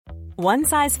One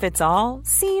size fits all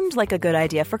seemed like a good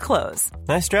idea for clothes.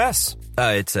 Nice dress.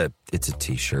 It's a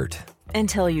t-shirt.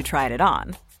 Until you tried it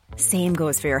on. Same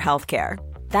goes for your healthcare.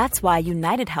 That's why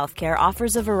United Healthcare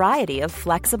offers a variety of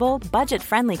flexible,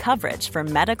 budget-friendly coverage for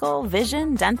medical,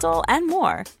 vision, dental, and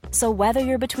more. So whether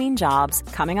you're between jobs,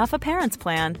 coming off a parent's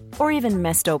plan, or even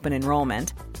missed open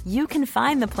enrollment, you can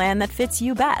find the plan that fits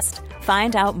you best.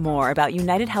 Find out more about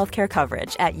United Healthcare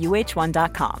coverage at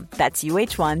uh1.com. That's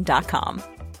uh1.com.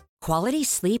 Quality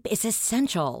sleep is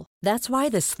essential. That's why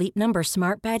the Sleep Number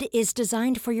Smart Bed is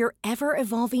designed for your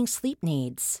ever-evolving sleep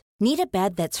needs. Need a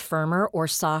bed that's firmer or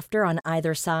softer on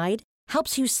either side?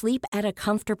 Helps you sleep at a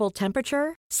comfortable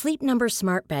temperature? Sleep Number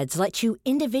Smart Beds let you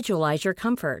individualize your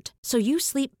comfort, so you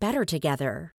sleep better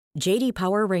together. J.D.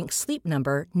 Power ranks Sleep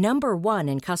Number number 1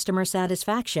 in customer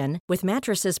satisfaction with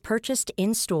mattresses purchased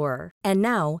in-store. And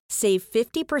now, save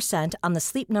 50% on the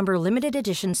Sleep Number Limited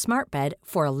Edition Smart Bed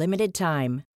for a limited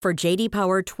time. For J.D.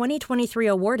 Power 2023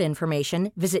 award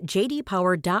information, visit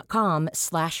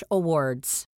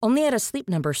jdpower.com/awards. Only at a Sleep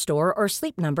Number store or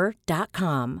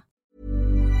sleepnumber.com.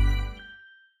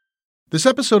 This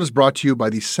episode is brought to you by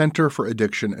the Center for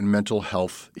Addiction and Mental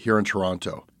Health here in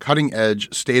Toronto.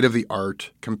 Cutting-edge,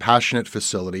 state-of-the-art, compassionate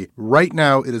facility. Right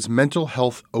now, it is Mental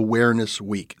Health Awareness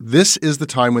Week. This is the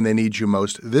time when they need you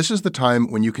most. This is the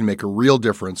time when you can make a real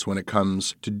difference when it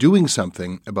comes to doing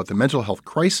something about the mental health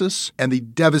crisis and the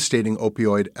devastating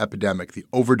opioid epidemic, the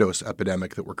overdose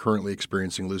epidemic that we're currently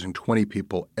experiencing, losing 20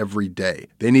 people every day.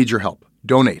 They need your help.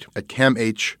 Donate at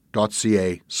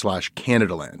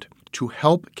camh.ca/Canadaland. to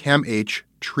help CAMH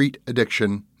treat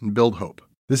addiction and build hope.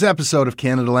 This episode of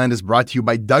Canadaland is brought to you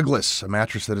by Douglas, a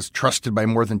mattress that is trusted by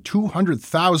more than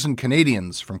 200,000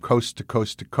 Canadians from coast to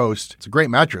coast to coast. It's a great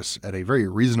mattress at a very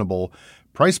reasonable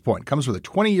price point. Comes with a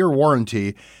 20-year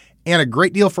warranty and a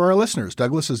great deal for our listeners.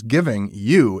 Douglas is giving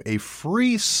you a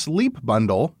free sleep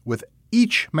bundle with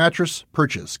each mattress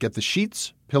purchase. Get the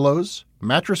sheets, pillows,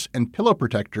 mattress, and pillow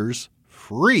protectors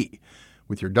free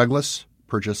with your Douglas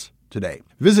purchase today.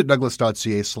 Visit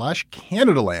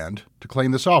douglas.ca/Canadaland to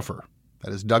claim this offer.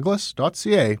 That is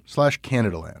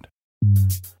douglas.ca/Canadaland.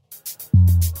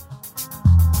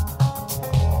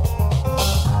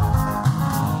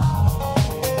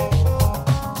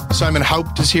 Simon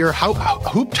Haupt is here.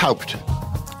 Haupt.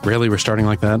 Really? We're starting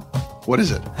like that? What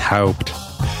is it? Haupt.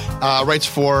 Writes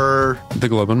for The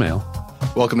Globe and Mail.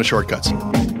 Welcome to Shortcuts.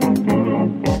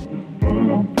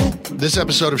 This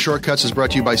episode of Shortcuts is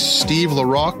brought to you by Steve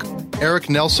LaRocque, Eric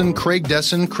Nelson, Craig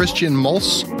Desson, Christian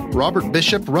Mulse, Robert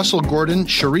Bishop, Russell Gordon,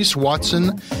 Charisse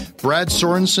Watson, Brad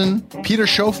Sorensen, Peter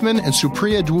Schofman, and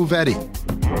Supriya Dwivedi.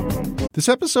 This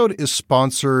episode is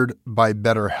sponsored by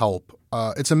BetterHelp.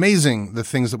 It's amazing the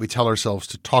things that we tell ourselves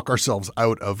to talk ourselves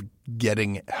out of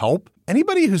getting help.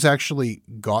 Anybody who's actually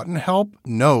gotten help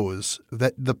knows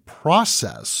that the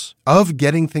process of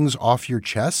getting things off your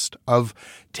chest, of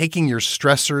taking your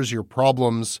stressors, your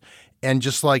problems, and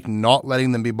just like not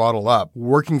letting them be bottled up,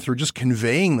 working through just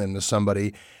conveying them to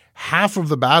somebody, half of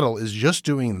the battle is just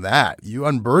doing that. You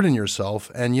unburden yourself.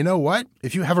 And you know what?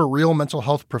 If you have a real mental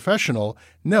health professional,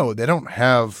 no, they don't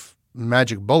have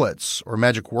magic bullets or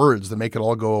magic words that make it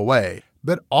all go away.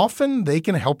 But often they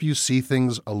can help you see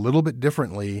things a little bit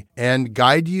differently and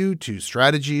guide you to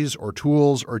strategies or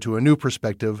tools or to a new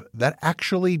perspective that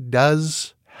actually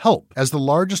does help. As the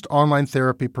largest online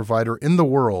therapy provider in the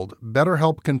world,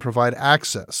 BetterHelp can provide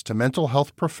access to mental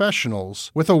health professionals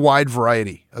with a wide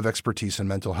variety of expertise in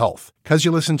mental health. Because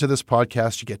you listen to this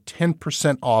podcast, you get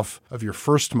 10% off of your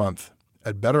first month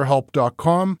at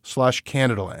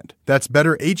betterhelp.com/Canadaland. That's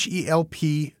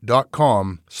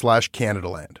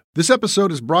betterhelp.com/Canadaland. This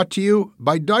episode is brought to you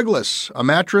by Douglas, a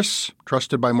mattress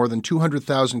trusted by more than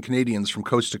 200,000 Canadians from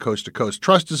coast to coast to coast.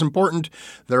 Trust is important.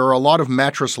 There are a lot of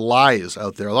mattress lies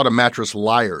out there, a lot of mattress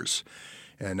liars.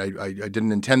 And I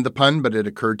didn't intend the pun, but it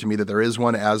occurred to me that there is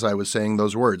one as I was saying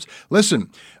those words. Listen,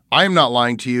 I am not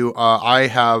lying to you. I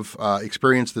have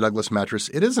experienced the Douglas mattress.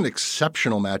 It is an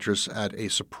exceptional mattress at a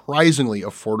surprisingly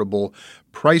affordable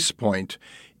price point.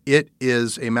 It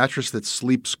is a mattress that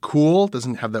sleeps cool,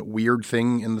 doesn't have that weird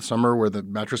thing in the summer where the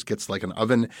mattress gets like an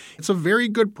oven. It's a very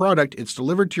good product. It's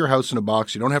delivered to your house in a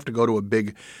box. You don't have to go to a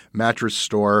big mattress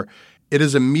store. It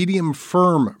is a medium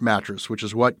firm mattress, which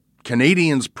is what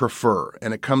Canadians prefer,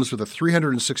 and it comes with a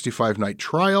 365-night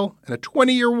trial and a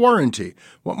 20-year warranty.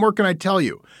 What more can I tell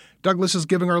you? Douglas is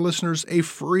giving our listeners a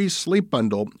free sleep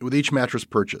bundle with each mattress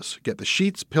purchase. Get the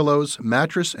sheets, pillows,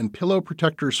 mattress, and pillow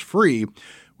protectors free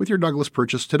with your Douglas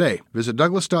purchase today. Visit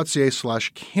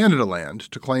douglas.ca/Canadaland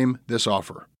to claim this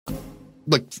offer.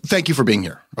 Look, thank you for being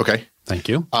here, okay? Thank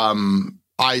you.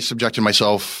 I subjected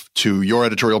myself to your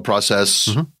editorial process.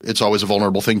 Mm-hmm. It's always a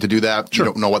vulnerable thing to do that. Sure.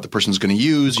 You don't know what the person's going to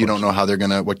use. You don't know how they're going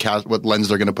to, what lens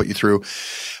they're going to put you through.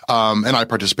 And I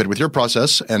participated with your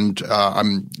process, and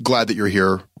I'm glad that you're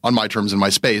here on my terms in my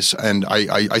space. And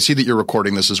I see that you're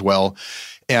recording this as well.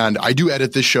 And I do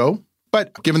edit this show,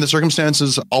 but given the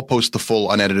circumstances, I'll post the full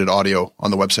unedited audio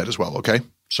on the website as well. Okay.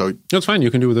 So that's fine.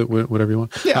 You can do with it whatever you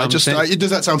want. Yeah. Does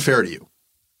that sound fair to you?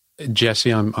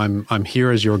 Jesse, I'm here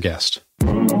as your guest.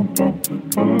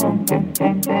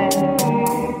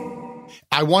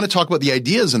 I want to talk about the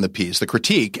ideas in the piece, the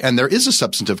critique, and there is a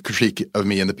substantive critique of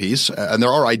me in the piece, and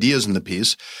there are ideas in the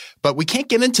piece, but we can't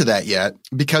get into that yet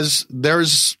because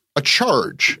there's a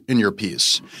charge in your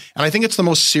piece. And I think it's the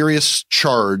most serious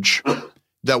charge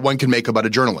that one can make about a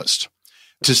journalist.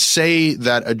 To say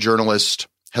that a journalist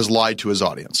has lied to his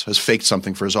audience, has faked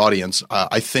something for his audience,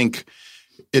 I think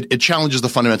it challenges the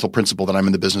fundamental principle that I'm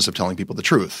in the business of telling people the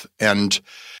truth. And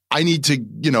I need to,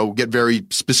 get very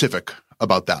specific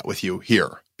about that with you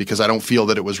here because I don't feel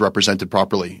that it was represented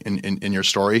properly in your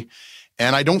story.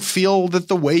 And I don't feel that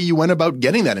the way you went about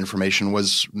getting that information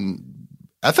was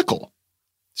ethical.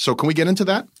 So can we get into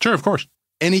that? Sure, of course.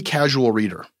 Any casual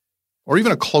reader or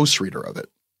even a close reader of it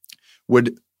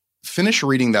would finish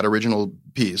reading that original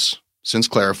piece, since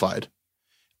clarified,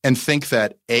 and think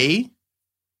that I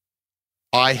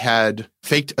had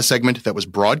faked a segment that was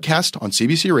broadcast on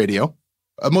CBC Radio.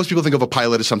 Most people think of a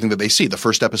pilot as something that they see, the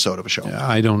first episode of a show. Yeah,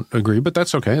 I don't agree, but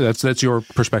that's okay. That's your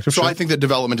perspective. So sure. I think that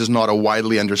development is not a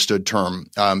widely understood term,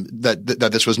 that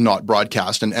this was not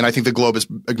broadcast. And I think the Globe has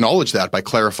acknowledged that by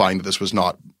clarifying that this was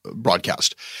not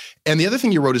broadcast. And the other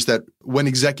thing you wrote is that when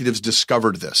executives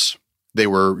discovered this, they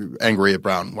were angry at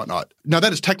Brown and whatnot. Now,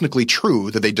 that is technically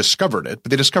true that they discovered it, but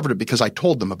they discovered it because I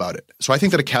told them about it. So I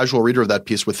think that a casual reader of that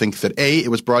piece would think that A, it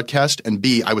was broadcast, and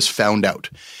B, I was found out.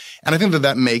 And I think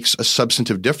that makes a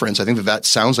substantive difference. I think that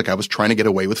sounds like I was trying to get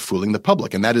away with fooling the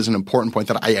public. And that is an important point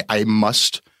that I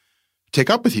must take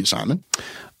up with you, Simon.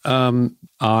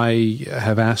 I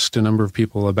have asked a number of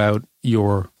people about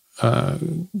your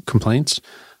complaints,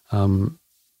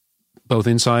 both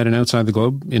inside and outside the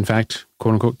Globe, in fact,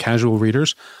 quote unquote, casual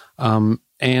readers, and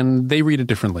they read it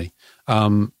differently.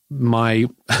 My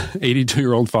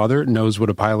 82-year-old father knows what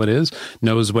a pilot is,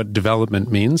 knows what development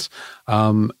means,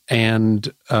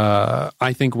 and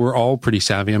I think we're all pretty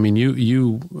savvy. I mean,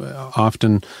 you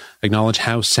often acknowledge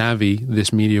how savvy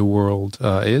this media world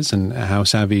is and how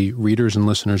savvy readers and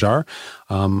listeners are.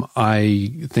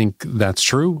 I think that's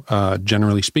true,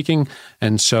 generally speaking,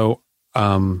 and so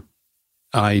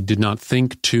I did not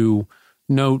think to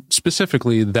note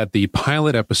specifically that the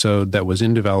pilot episode that was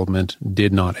in development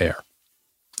did not air.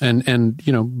 And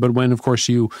but when, of course,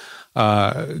 you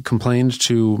complained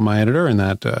to my editor and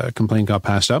that complaint got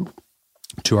passed up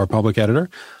to our public editor,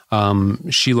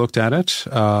 she looked at it,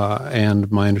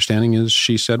 and my understanding is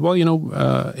she said, well,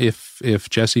 if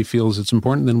Jesse feels it's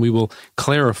important, then we will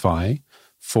clarify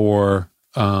for,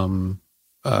 the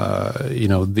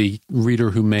reader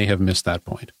who may have missed that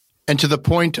point. And to the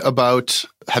point about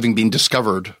having been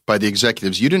discovered by the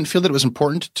executives, you didn't feel that it was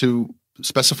important to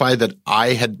specify that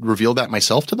I had revealed that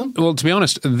myself to them? Well, to be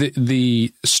honest,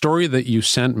 the story that you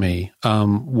sent me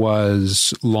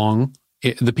was long.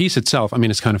 The piece itself, I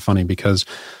mean, it's kind of funny because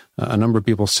a number of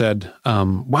people said,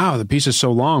 wow, the piece is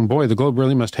so long. Boy, the Globe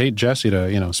really must hate Jesse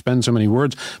to, spend so many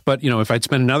words. But, if I'd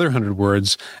spent another 100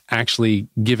 words actually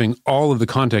giving all of the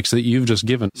context that you've just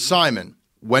given. Simon,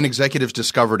 when executives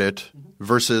discovered it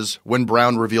versus when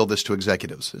Brown revealed this to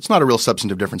executives, it's not a real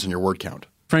substantive difference in your word count.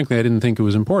 Frankly, I didn't think it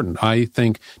was important. I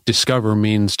think discover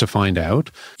means to find out.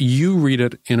 You read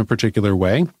it in a particular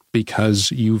way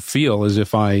because you feel as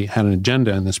if I had an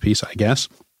agenda in this piece, I guess.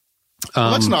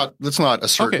 Let's not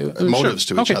assert motives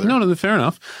to each other. No, fair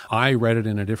enough. I read it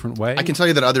in a different way. I can tell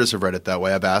you that others have read it that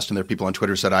way. I've asked, and there are people on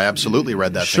Twitter who said, I absolutely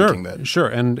read that thinking that. Sure,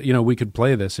 and we could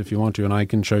play this if you want to, and I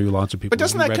can show you lots of people. But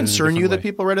doesn't that concern you that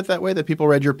people read it that way, that people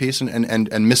read your piece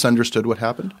and misunderstood what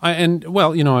happened?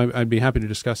 I'd be happy to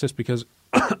discuss this because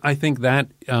I think that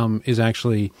is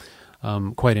actually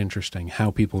quite interesting, how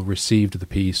people received the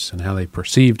piece and how they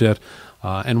perceived it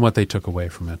and what they took away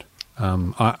from it.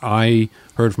 I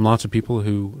heard from lots of people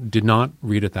who did not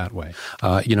read it that way.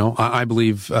 I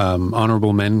believe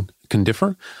honorable men can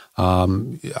differ.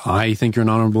 I think you're an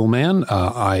honorable man.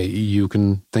 You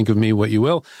can think of me what you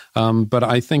will, but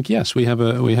I think yes, we have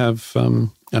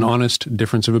an honest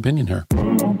difference of opinion here.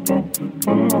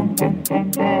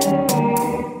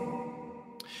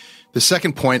 The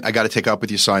second point I got to take up with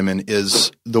you, Simon,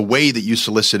 is the way that you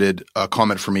solicited a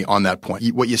comment from me on that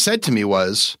point. What you said to me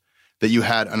was that you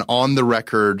had an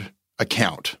on-the-record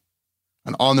account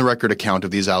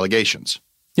of these allegations.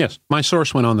 Yes. My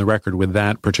source went on the record with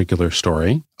that particular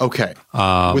story. Okay.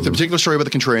 With the particular story about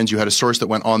the Contrarians, you had a source that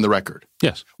went on the record.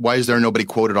 Yes. Why is there nobody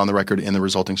quoted on the record in the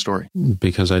resulting story?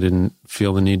 Because I didn't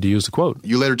feel the need to use the quote.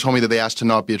 You later told me that they asked to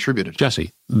not be attributed.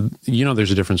 Jesse, you know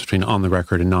there's a difference between on the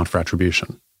record and not for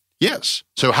attribution. Yes.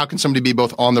 So how can somebody be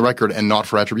both on the record and not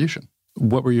for attribution?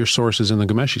 What were your sources in the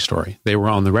Ghomeshi story? They were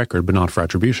on the record, but not for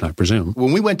attribution, I presume.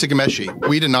 When we went to Ghomeshi,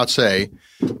 we did not say,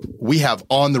 we have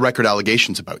on the record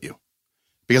allegations about you.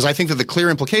 Because I think that the clear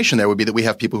implication there would be that we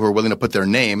have people who are willing to put their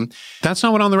name. That's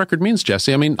not what on the record means,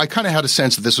 Jesse. I mean, I kind of had a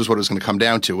sense that this was what it was going to come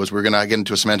down to, was we're going to get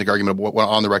into a semantic argument of what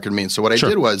on the record means. So what I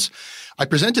did was I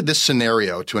presented this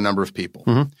scenario to a number of people.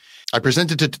 Mm-hmm. I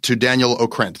presented it to Daniel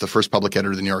Okrent, the first public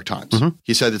editor of the New York Times. Mm-hmm.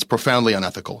 He said it's profoundly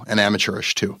unethical and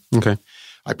amateurish too. Okay.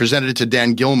 I presented it to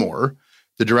Dan Gilmore,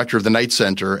 the director of the Knight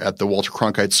Center at the Walter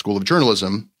Cronkite School of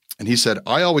Journalism. And he said,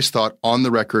 I always thought on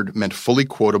the record meant fully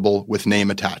quotable with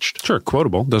name attached. Sure,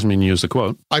 quotable doesn't mean you use the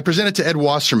quote. I presented to Ed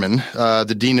Wasserman,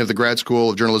 the dean of the grad school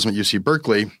of journalism at UC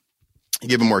Berkeley. He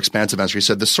gave a more expansive answer. He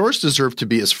said, the source deserved to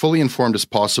be as fully informed as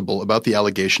possible about the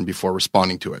allegation before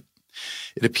responding to it.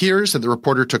 It appears that the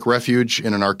reporter took refuge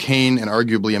in an arcane and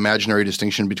arguably imaginary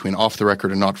distinction between off the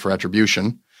record and not for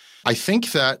attribution. I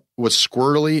think that was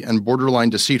squirrely and borderline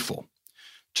deceitful.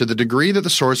 To the degree that the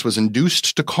source was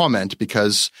induced to comment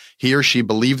because he or she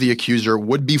believed the accuser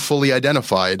would be fully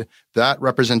identified, that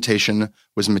representation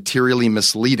was materially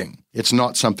misleading. It's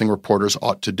not something reporters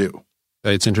ought to do.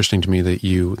 It's interesting to me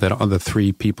that of the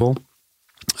three people,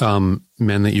 men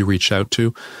that you reached out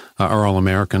to, are all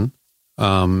American.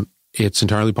 It's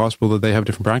entirely possible that they have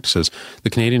different practices. The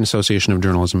Canadian Association of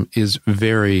Journalism is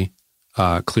very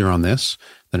clear on this.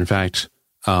 That in fact,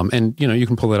 and you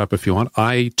can pull it up if you want.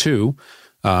 I too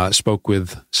spoke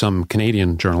with some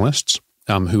Canadian journalists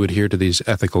who adhere to these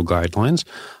ethical guidelines,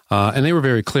 and they were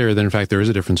very clear that in fact there is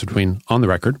a difference between on the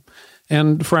record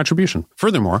and for attribution.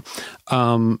 Furthermore,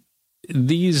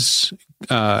 these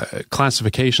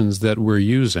classifications that we're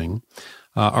using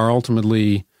are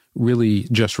ultimately really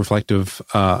just reflective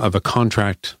of a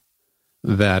contract,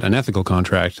 that an ethical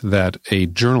contract that a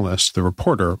journalist, the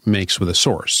reporter, makes with a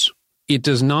source. It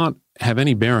does not have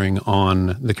any bearing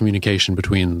on the communication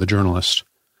between the journalist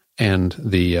and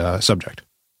the subject.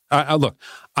 Look,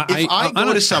 if I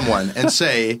go to someone and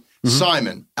say,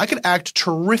 Simon, I could act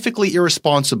terrifically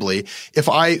irresponsibly if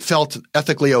I felt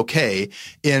ethically okay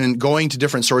in going to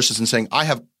different sources and saying, I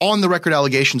have on-the-record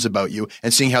allegations about you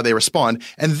and seeing how they respond,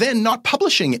 and then not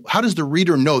publishing it. How does the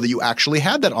reader know that you actually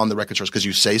had that on-the-record source? Because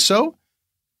you say so?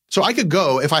 So I could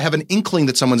go, if I have an inkling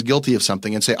that someone's guilty of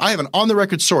something, and say, I have an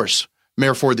on-the-record source,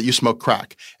 Mayor Ford, that you smoke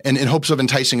crack, and in hopes of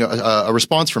enticing a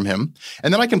response from him.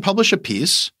 And then I can publish a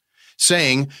piece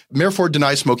saying, Mayor Ford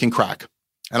denies smoking crack.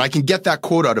 And I can get that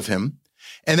quote out of him.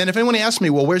 And then if anyone asks me,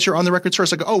 well, where's your on-the-record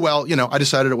source? I go, oh, well, I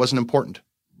decided it wasn't important.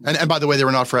 And by the way, they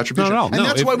were not for attribution. No,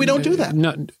 that's why we don't do that.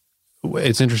 No,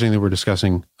 it's interesting that we're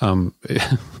discussing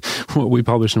what we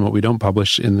publish and what we don't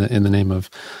publish in the name of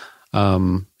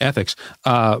ethics.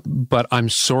 But I'm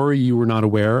sorry you were not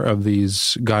aware of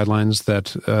these guidelines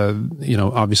that,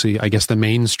 obviously, I guess the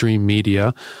mainstream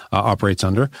media operates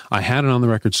under. I had an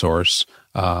on-the-record source.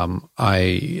 I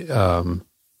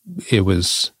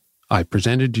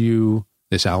presented you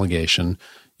this allegation.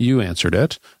 You answered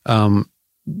it.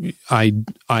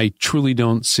 I truly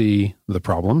don't see the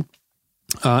problem.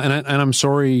 And I'm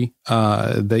sorry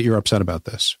that you're upset about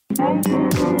this.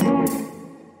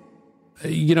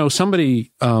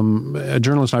 Somebody, a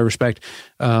journalist I respect,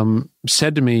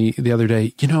 said to me the other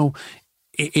day,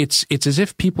 it's as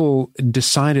if people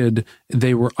decided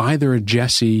they were either a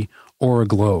Jesse or a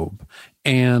Globe.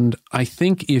 And I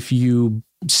think if you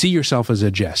see yourself as a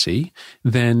Jesse,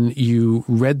 then you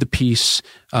read the piece,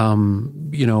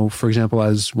 for example,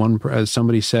 as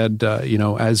somebody said,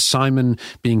 as Simon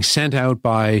being sent out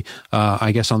by,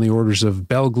 I guess on the orders of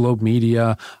Bell Globe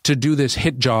Media to do this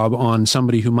hit job on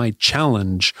somebody who might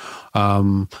challenge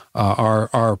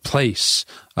our place,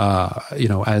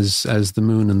 as the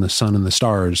moon and the sun and the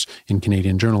stars in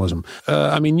Canadian journalism.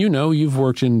 You've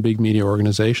worked in big media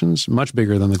organizations, much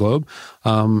bigger than the Globe.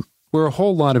 We're a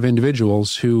whole lot of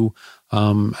individuals who,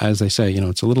 as they say,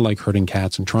 it's a little like herding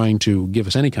cats, and trying to give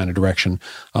us any kind of direction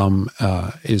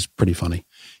is pretty funny.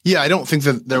 Yeah, I don't think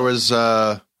that there was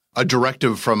a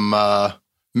directive from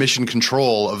mission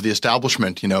control of the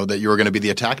establishment, that you were going to be the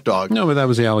attack dog. No, but that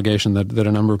was the allegation that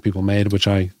a number of people made, which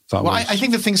I thought was... I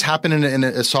think that things happen in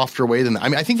a softer way than that. I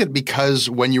mean, I think that because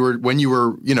when you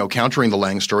were countering the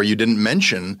Lang story, you didn't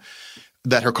mention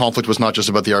that her conflict was not just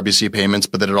about the RBC payments,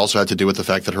 but that it also had to do with the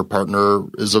fact that her partner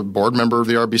is a board member of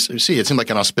the RBC. It seemed like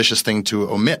an auspicious thing to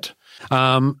omit.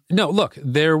 No, look,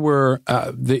 there were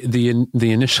the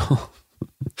initial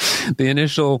the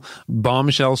initial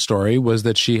bombshell story was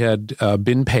that she had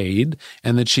been paid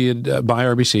and that she had by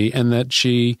RBC and that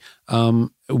she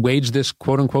waged this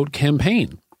quote unquote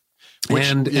campaign.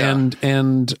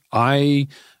 And I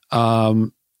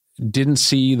didn't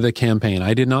see the campaign.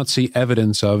 I did not see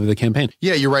evidence of the campaign.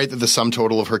 Yeah, you're right that the sum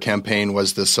total of her campaign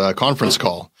was this conference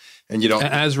call. And you don't,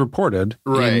 as reported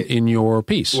in your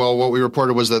piece. Well, what we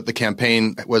reported was that the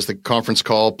campaign was the conference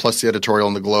call plus the editorial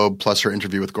in the Globe plus her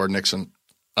interview with Gordon Nixon,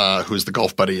 who's the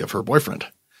golf buddy of her boyfriend.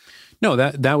 No,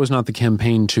 that was not the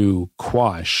campaign to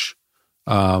quash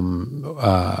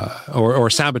or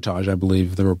sabotage, I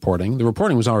believe, the reporting. The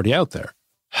reporting was already out there.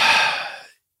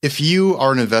 If you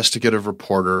are an investigative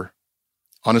reporter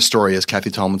on a story, as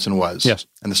Kathy Tomlinson was, yes,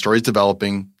 and the story is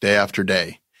developing day after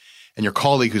day, and your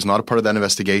colleague who's not a part of that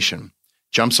investigation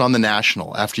jumps on the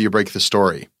National after you break the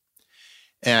story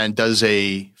and does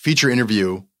a feature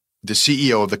interview with the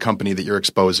CEO of the company that you're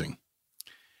exposing,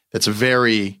 that's a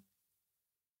very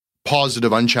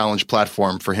positive, unchallenged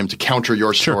platform for him to counter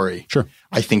your story. Sure.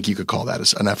 I think you could call that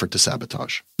as an effort to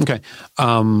sabotage. Okay.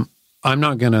 I'm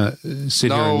not going to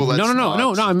sit here.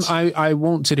 No. I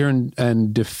won't sit here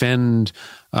and defend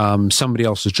somebody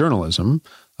else's journalism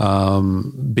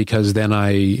because then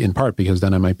I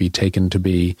might be taken to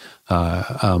be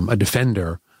a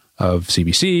defender of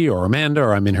CBC or Amanda,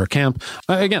 or I'm in her camp.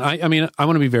 Again, I mean, I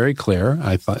want to be very clear.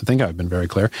 I think I've been very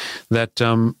clear that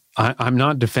I'm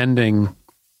not defending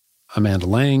Amanda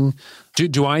Lang.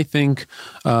 Do I think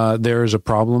there's a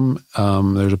problem?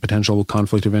 There's a potential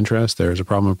conflict of interest. There's a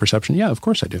problem of perception. Yeah, of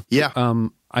course I do. Yeah.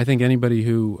 I think anybody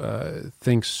who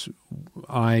thinks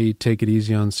I take it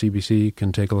easy on CBC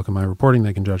can take a look at my reporting.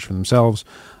 They can judge for themselves.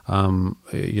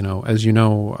 As you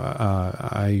know,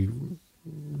 I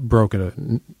broke a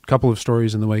couple of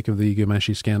stories in the wake of the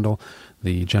Ghomeshi scandal,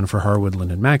 the Jennifer Harwood,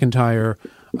 Lyndon McIntyre.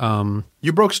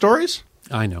 You broke stories?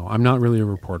 I know. I'm not really a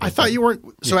reporter. I thought you weren't.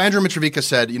 So Andrew Mitrovica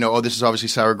said, this is obviously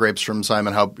sour grapes from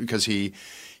Simon Howe because he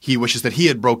wishes that he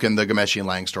had broken the Ghomeshi and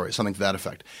Lang story, something to that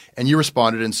effect. And you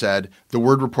responded and said, the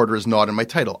word reporter is not in my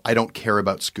title. I don't care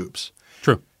about scoops.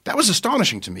 True. That was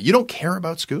astonishing to me. You don't care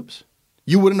about scoops?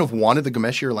 You wouldn't have wanted the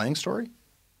Ghomeshi or Lang story?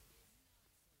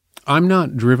 I'm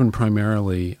not driven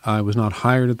primarily. I was not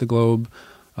hired at the Globe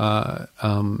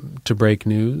to break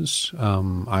news.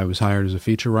 I was hired as a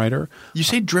feature writer. You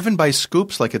say driven by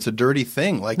scoops like it's a dirty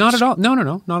thing. Like not at all. No,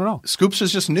 not at all. Scoops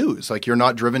is just news. Like you're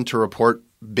not driven to report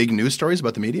big news stories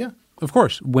about the media? Of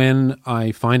course. When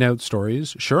I find out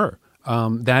stories, sure.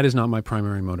 That is not my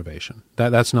primary motivation.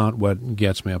 That's not what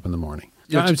gets me up in the morning.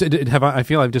 I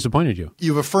feel I've disappointed you.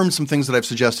 You've affirmed some things that I've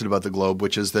suggested about the Globe,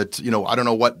 which is that, I don't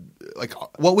know what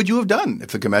would you have done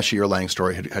if the Ghomeshi or Lang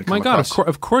story had come across? My God,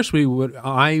 of course we would.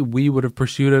 We would have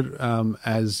pursued it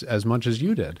as much as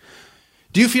you did.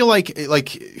 Do you feel like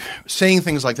saying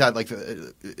things like that, like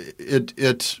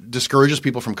it discourages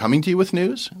people from coming to you with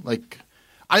news? Like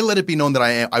I let it be known that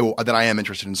I am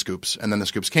interested in scoops, and then the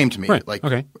scoops came to me. Right.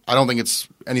 Okay. I don't think it's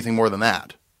anything more than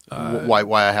that. Why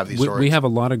I have these stories. We have a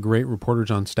lot of great reporters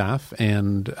on staff,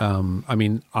 and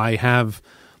I have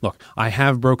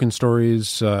broken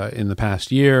stories in the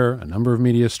past year, a number of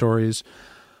media stories,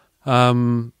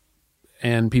 and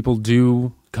people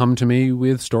do come to me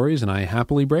with stories, and I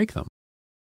happily break them.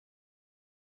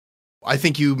 I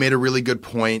think you made a really good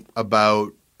point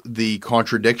about the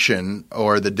contradiction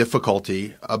or the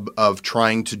difficulty of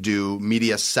trying to do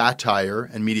media satire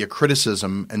and media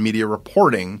criticism and media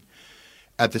reporting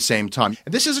at the same time.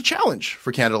 And this is a challenge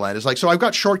for Canadaland. It's like, so I've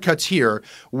got shortcuts here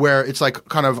where it's like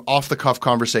kind of off-the-cuff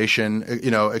conversation,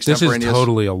 extemporaneous. This is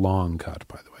totally a long cut,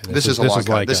 by the way. This is a long cut.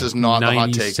 Like this is not a hot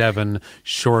take. 97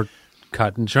 short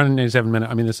cut. 97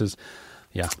 minutes. I mean, this is...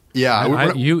 Yeah.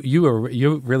 Yeah.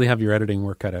 You really have your editing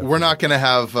work cut out. We're not going to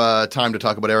have time to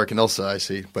talk about Eric and Ilsa, I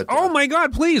see. But oh my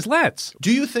God, please, let's.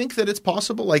 Do you think that it's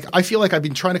possible? Like, I feel like I've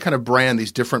been trying to kind of brand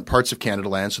these different parts of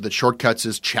Canadaland so that Shortcuts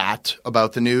is chat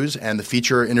about the news and the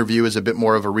feature interview is a bit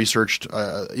more of a researched,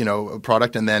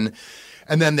 product. And then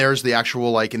there's the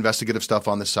actual like investigative stuff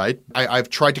on the site. I've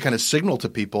tried to kind of signal to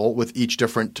people with each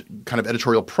different kind of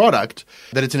editorial product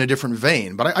that it's in a different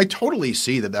vein. But I totally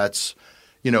see that that's...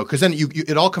 because then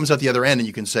it all comes out the other end, and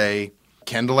you can say,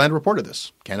 Canadaland reported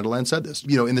this. Canadaland said this.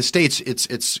 In the States,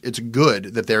 it's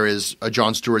good that there is a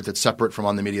Jon Stewart that's separate from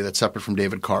On the Media, that's separate from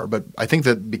David Carr. But I think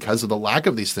that because of the lack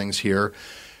of these things here,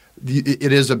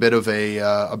 it is a bit of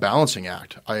a balancing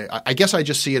act. I guess I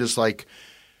just see it as like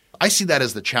I see that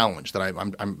as the challenge that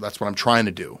I'm that's what I'm trying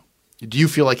to do. Do you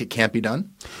feel like it can't be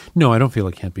done? No, I don't feel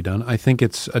it can't be done. I think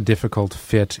it's a difficult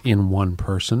fit in one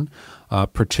person,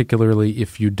 particularly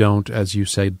if you don't, as you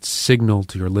said, signal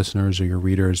to your listeners or your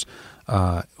readers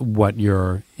what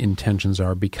your intentions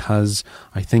are, because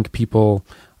I think people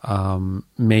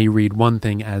may read one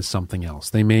thing as something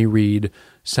else. They may read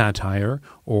satire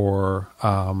or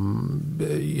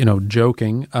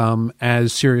joking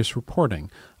as serious reporting,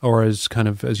 or as kind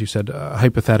of, as you said,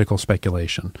 hypothetical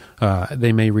speculation.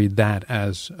 They may read that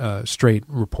as straight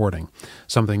reporting,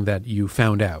 something that you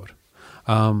found out.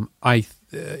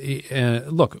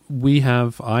 Look, we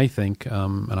have, I think,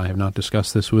 and I have not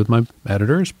discussed this with my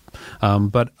editors,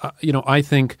 but I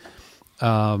think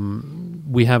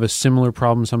we have a similar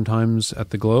problem sometimes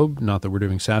at the Globe. Not that we're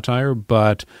doing satire,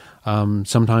 but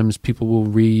sometimes people will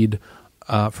read,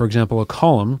 for example, a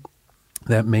column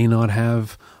that may not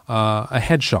have a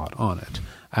headshot on it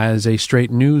as a straight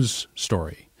news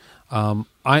story.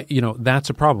 That's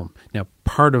a problem. Now,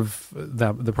 part of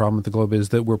the problem with the Globe is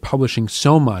that we're publishing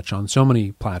so much on so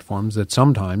many platforms that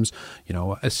sometimes, a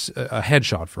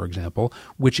headshot, for example,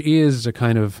 which is a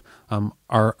kind of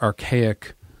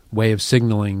archaic way of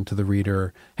signaling to the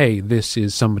reader, hey, this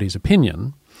is somebody's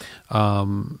opinion,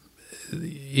 that'll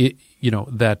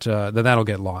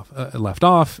get left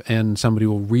off, and somebody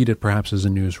will read it perhaps as a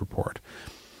news report.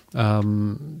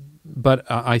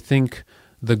 But I think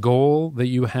the goal that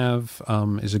you have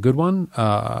is a good one,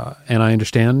 and I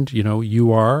understand,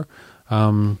 you are,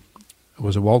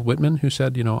 was it Walt Whitman who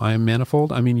said, I am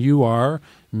manifold? I mean, you are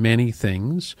many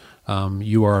things.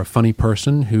 You are a funny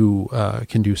person who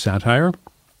can do satire.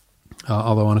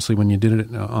 Although honestly, when you did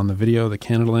it on the video, the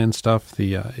Canadaland stuff,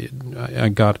 I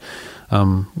got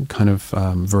kind of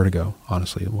vertigo.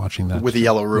 Honestly, watching that with the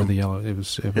yellow room. With the yellow, it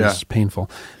was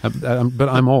painful. But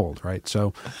I'm old, right?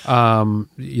 So,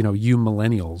 you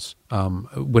millennials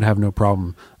would have no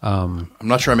problem. I'm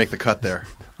not sure I make the cut there.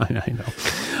 I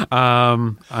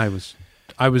know.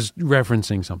 I was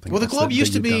referencing something. Well, the Globe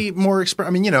used to be more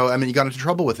you got into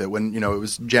trouble with it when, it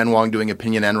was Jen Wong doing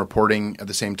opinion and reporting at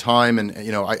the same time. And,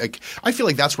 I feel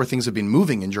like that's where things have been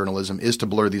moving in journalism, is to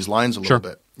blur these lines a little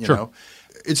bit, you know.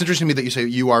 It's interesting to me that you say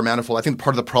you are manifold. I think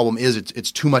part of the problem is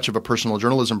it's too much of a personal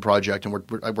journalism project, and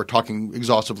we're talking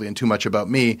exhaustively and too much about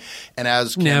me. And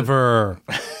as never,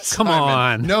 come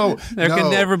on, no, there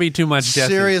can never be too much.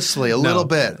 Jesse. Seriously, a little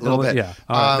bit. Yeah,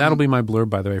 that'll be my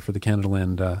blurb, by the way, for the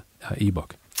Canadaland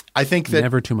ebook. I think that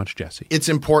never too much Jesse. It's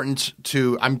important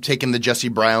I'm taking the Jesse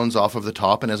Browns off of the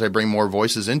top, and as I bring more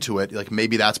voices into it, like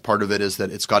maybe that's part of it, is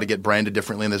that it's got to get branded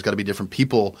differently, and there's got to be different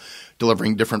people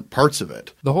delivering different parts of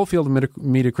it. The whole field of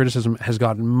media criticism has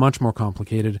gotten much more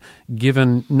complicated,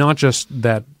 given not just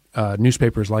that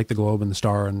newspapers like the Globe and the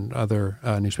Star and other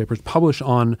newspapers publish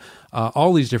on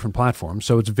all these different platforms.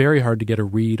 So it's very hard to get a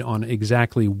read on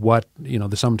exactly what,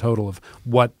 the sum total of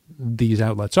what these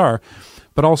outlets are.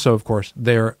 But also, of course,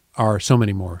 there are so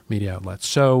many more media outlets.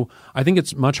 So I think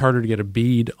it's much harder to get a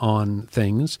bead on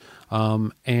things.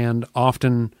 And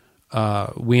often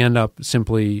we end up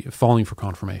simply falling for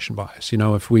confirmation bias.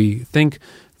 If we think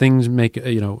things make,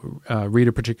 read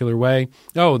a particular way,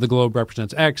 the Globe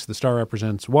represents X, the Star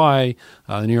represents Y,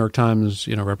 the New York Times,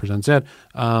 represents Z,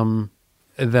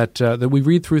 that we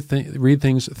read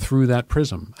things through that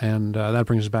prism. And that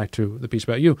brings us back to the piece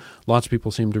about you. Lots of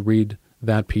people seem to read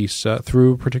that piece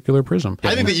through a particular prism.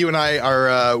 I think that you and I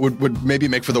are would maybe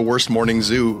make for the worst morning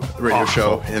zoo radio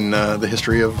show in the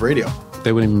history of radio.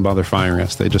 They wouldn't even bother firing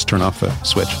us. They just turn off the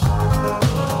switch.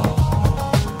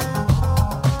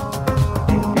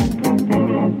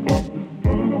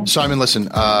 Simon, listen,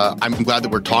 I'm glad that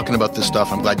we're talking about this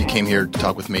stuff. I'm glad you came here to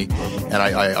talk with me. And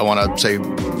I want to say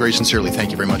very sincerely,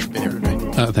 thank you very much for being here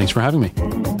today. Thanks for having me.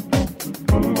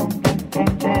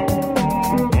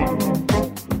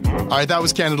 All right, that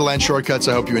was Canadaland Shortcuts.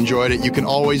 I hope you enjoyed it. You can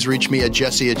always reach me at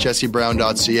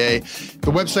jesse@jessebrown.ca.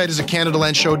 The website is at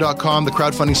CanadaLandShow.com. The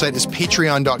crowdfunding site is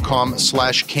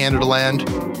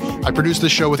patreon.com/CanadaLand. I produce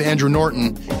this show with Andrew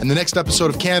Norton, and the next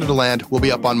episode of Canadaland will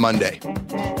be up on Monday.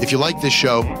 If you like this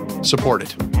show, support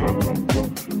it.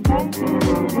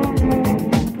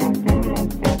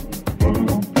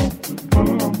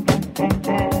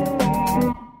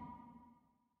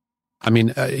 I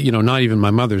mean, not even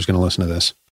my mother's going to listen to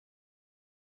this.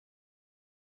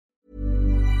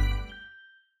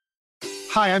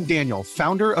 Hi, I'm Daniel,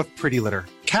 founder of Pretty Litter.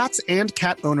 Cats and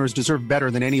cat owners deserve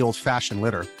better than any old-fashioned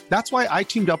litter. That's why I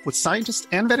teamed up with scientists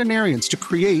and veterinarians to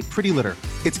create Pretty Litter.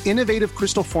 Its innovative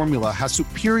crystal formula has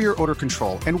superior odor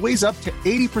control and weighs up to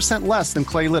 80% less than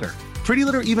clay litter. Pretty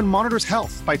Litter even monitors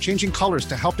health by changing colors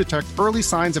to help detect early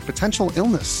signs of potential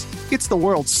illness. It's the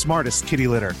world's smartest kitty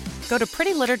litter. Go to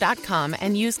prettylitter.com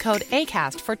and use code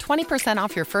ACAST for 20%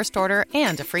 off your first order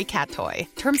and a free cat toy.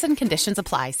 Terms and conditions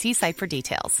apply. See site for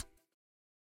details.